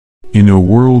In a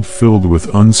world filled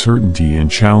with uncertainty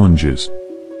and challenges,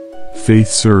 faith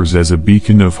serves as a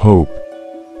beacon of hope,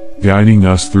 guiding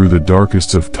us through the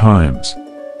darkest of times,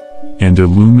 and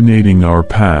illuminating our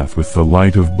path with the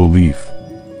light of belief.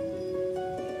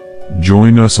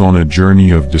 Join us on a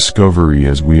journey of discovery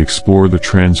as we explore the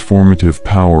transformative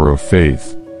power of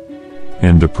faith,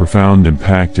 and the profound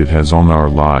impact it has on our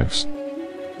lives.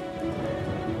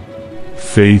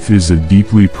 Faith is a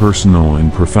deeply personal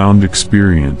and profound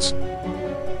experience,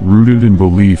 rooted in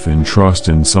belief and trust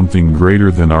in something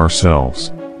greater than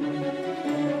ourselves.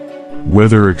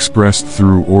 Whether expressed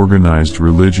through organized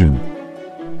religion,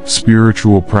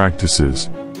 spiritual practices,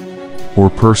 or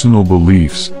personal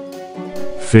beliefs,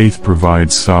 faith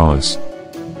provides solace,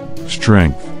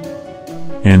 strength,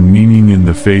 and meaning in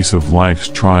the face of life's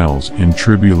trials and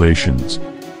tribulations.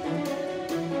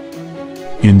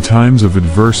 In times of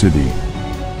adversity,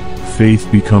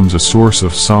 faith becomes a source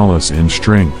of solace and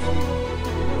strength,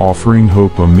 offering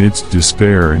hope amidst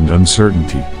despair and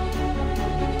uncertainty.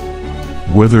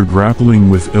 Whether grappling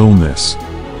with illness,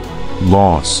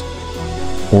 loss,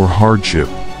 or hardship,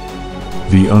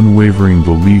 the unwavering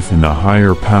belief in a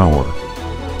higher power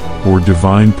or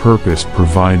divine purpose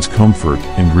provides comfort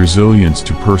and resilience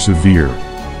to persevere.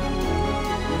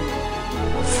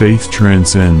 Faith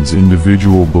transcends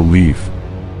individual belief,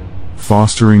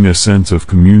 fostering a sense of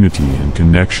community and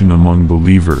connection among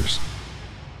believers.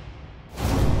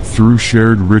 Through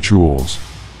shared rituals,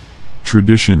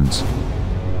 traditions,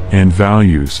 and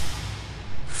values,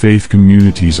 faith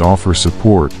communities offer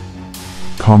support,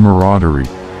 camaraderie,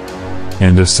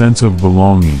 and a sense of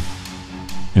belonging,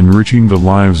 enriching the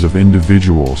lives of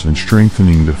individuals and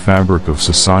strengthening the fabric of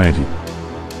society.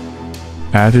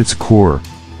 At its core,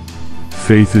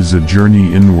 faith is a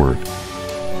journey inward,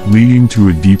 leading to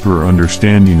a deeper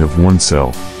understanding of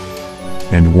oneself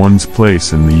and one's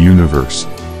place in the universe.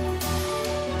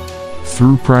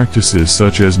 Through practices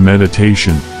such as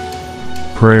meditation,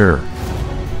 prayer,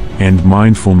 and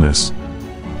mindfulness,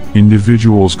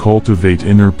 individuals cultivate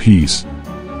inner peace,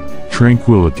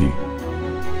 tranquility,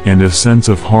 and a sense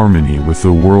of harmony with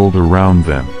the world around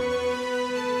them.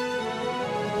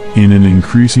 In an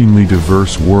increasingly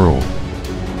diverse world,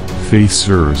 faith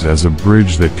serves as a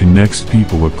bridge that connects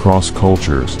people across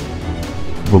cultures,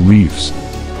 beliefs,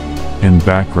 and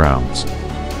backgrounds.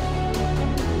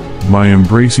 By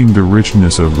embracing the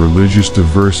richness of religious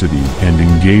diversity and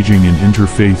engaging in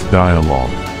interfaith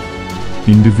dialogue,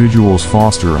 individuals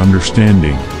foster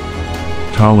understanding,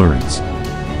 tolerance,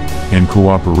 and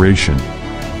cooperation,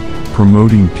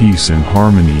 promoting peace and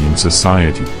harmony in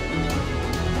society.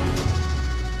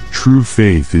 True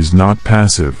faith is not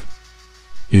passive.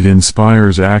 It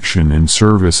inspires action and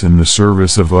service in the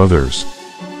service of others.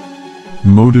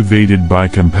 Motivated by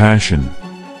compassion,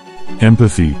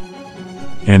 empathy,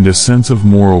 and a sense of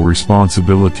moral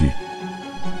responsibility,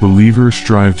 believers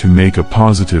strive to make a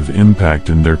positive impact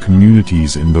in their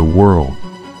communities and the world,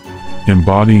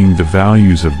 embodying the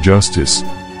values of justice,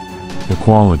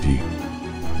 equality,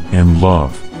 and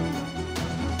love.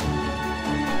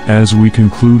 As we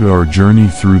conclude our journey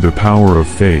through the power of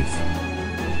faith,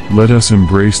 let us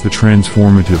embrace the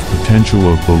transformative potential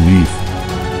of belief,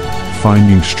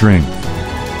 finding strength,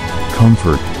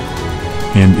 comfort,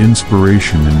 and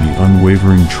inspiration in the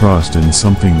unwavering trust in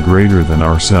something greater than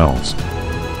ourselves.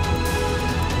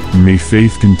 May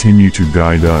faith continue to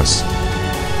guide us,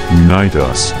 unite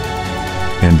us,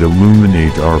 and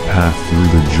illuminate our path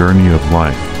through the journey of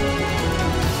life.